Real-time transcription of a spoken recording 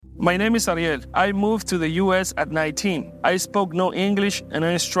My name is Ariel. I moved to the U.S. at 19. I spoke no English and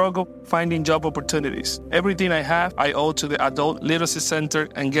I struggled finding job opportunities. Everything I have, I owe to the Adult Literacy Center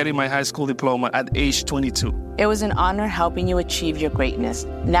and getting my high school diploma at age 22. It was an honor helping you achieve your greatness.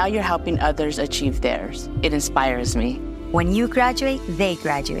 Now you're helping others achieve theirs. It inspires me. When you graduate, they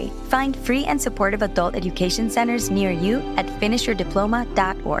graduate. Find free and supportive adult education centers near you at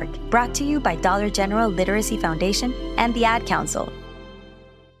finishyourdiploma.org. Brought to you by Dollar General Literacy Foundation and the Ad Council.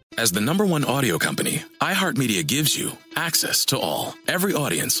 As the #1 audio company, iHeartMedia gives you access to all. Every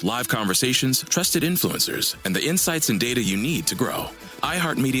audience, live conversations, trusted influencers, and the insights and data you need to grow.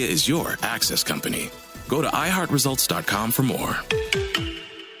 iHeartMedia is your access company. Go to iHeartResults.com for more.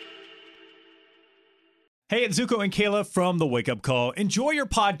 Hey, it's Zuko and Kayla from The Wake Up Call. Enjoy your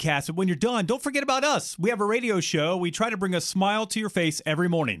podcast, but when you're done, don't forget about us. We have a radio show. We try to bring a smile to your face every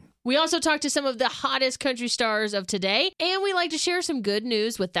morning. We also talk to some of the hottest country stars of today, and we like to share some good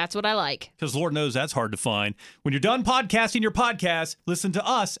news with That's What I Like. Because Lord knows that's hard to find. When you're done podcasting your podcast, listen to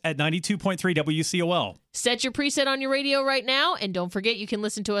us at 92.3 WCOL. Set your preset on your radio right now, and don't forget you can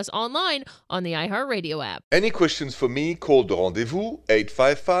listen to us online on the iHeartRadio app. Any questions for me? Call the rendezvous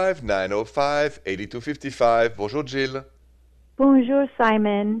 855-905-8255. Bonjour, Jill. Bonjour,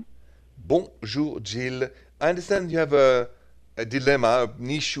 Simon. Bonjour, Jill. I understand you have a dilemma, an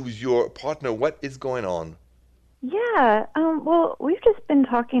issue with your partner. What is going on? Yeah, well, we've just been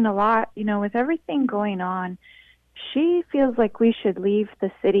talking a lot, with everything going on. She feels like we should leave the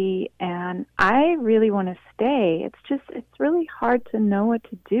city, and I really want to stay. It's really hard to know what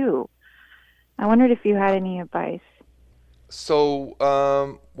to do. I wondered if you had any advice. So,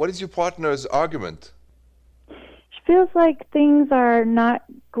 what is your partner's argument? She feels like things are not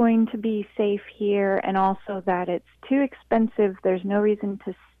going to be safe here, and also that it's too expensive. There's no reason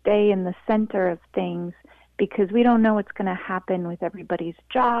to stay in the center of things because we don't know what's going to happen with everybody's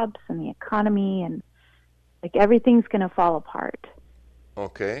jobs and the economy, and everything's going to fall apart.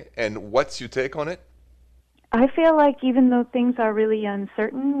 Okay, and what's your take on it? I feel like even though things are really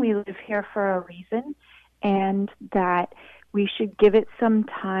uncertain, we live here for a reason, and that we should give it some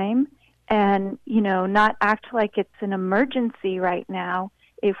time and, not act like it's an emergency right now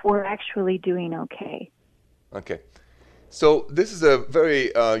if we're actually doing okay. Okay. So this is a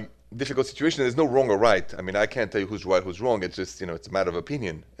very difficult situation. There's no wrong or right. I mean, I can't tell you who's right, who's wrong. It's just, it's a matter of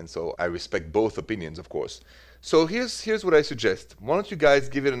opinion. And so I respect both opinions, of course. So here's what I suggest. Why don't you guys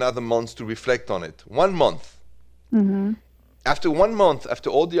give it another month to reflect on it? 1 month. Mm-hmm. After 1 month, after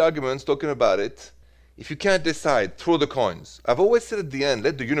all the arguments talking about it, if you can't decide, throw the coins. I've always said at the end,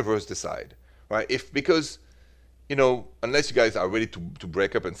 let the universe decide, right? Because, unless you guys are ready to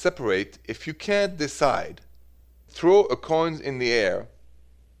break up and separate, if you can't decide, throw a coin in the air,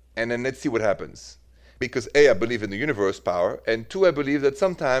 and then let's see what happens. Because A, I believe in the universe power, and 2, I believe that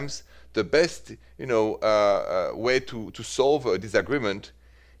sometimes the best, way to solve a disagreement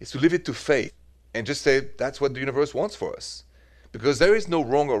is to leave it to fate and just say that's what the universe wants for us. Because there is no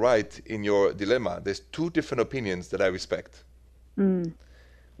wrong or right in your dilemma. There's 2 different opinions that I respect. Mm.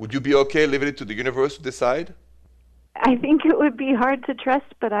 Would you be okay leaving it to the universe to decide? I think it would be hard to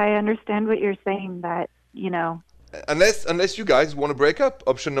trust, but I understand what you're saying, that, Unless you guys want to break up.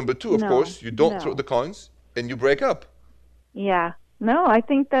 Option number 2, of course, you don't throw the coins and you break up. Yeah. No, I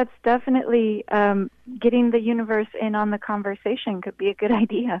think that's definitely getting the universe in on the conversation could be a good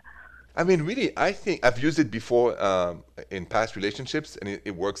idea. I mean, really, I think I've used it before in past relationships, and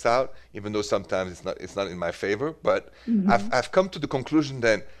it works out, even though sometimes it's not in my favor. But I've come to the conclusion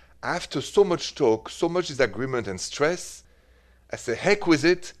that after so much talk, so much disagreement and stress, I say, heck with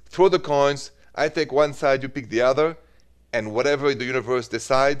it, throw the coins. I take one side, you pick the other, and whatever the universe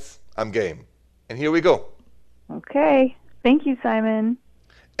decides, I'm game. And here we go. Okay. Thank you, Simon.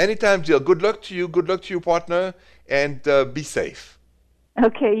 Anytime, Jill. Good luck to you. Good luck to your partner, and be safe.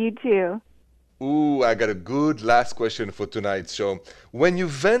 Okay, you too. Ooh, I got a good last question for tonight's show. When you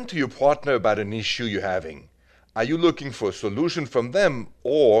vent to your partner about an issue you're having, are you looking for a solution from them,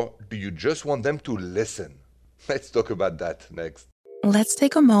 or do you just want them to listen? Let's talk about that next. Let's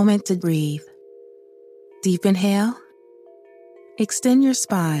take a moment to breathe. Deep inhale. Extend your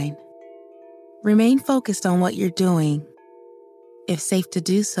spine. Remain focused on what you're doing. If safe to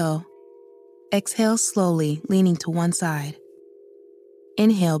do so, exhale slowly, leaning to one side.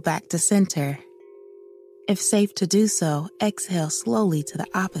 Inhale back to center. If safe to do so, exhale slowly to the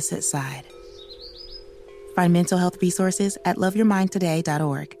opposite side. Find mental health resources at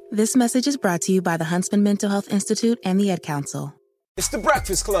loveyourmindtoday.org. This message is brought to you by the Huntsman Mental Health Institute and the Ad Council. It's The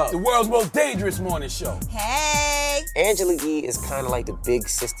Breakfast Club, the world's most dangerous morning show. Hey! Angela Yee is kind of like the big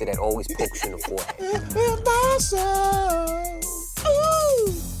sister that always pokes you in the forehead.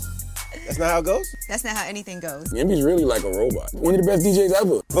 That's not how it goes? That's not how anything goes. Envy's really like a robot. One of the best DJs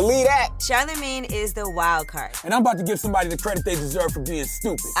ever. Believe that. Charlamagne is the wild card. And I'm about to give somebody the credit they deserve for being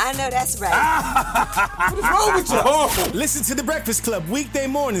stupid. I know that's right. What is wrong with you? Oh. Listen to The Breakfast Club weekday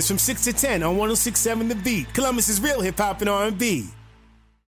mornings from 6 to 10 on 106.7 The Beat. Columbus's real hip-hop and R&B.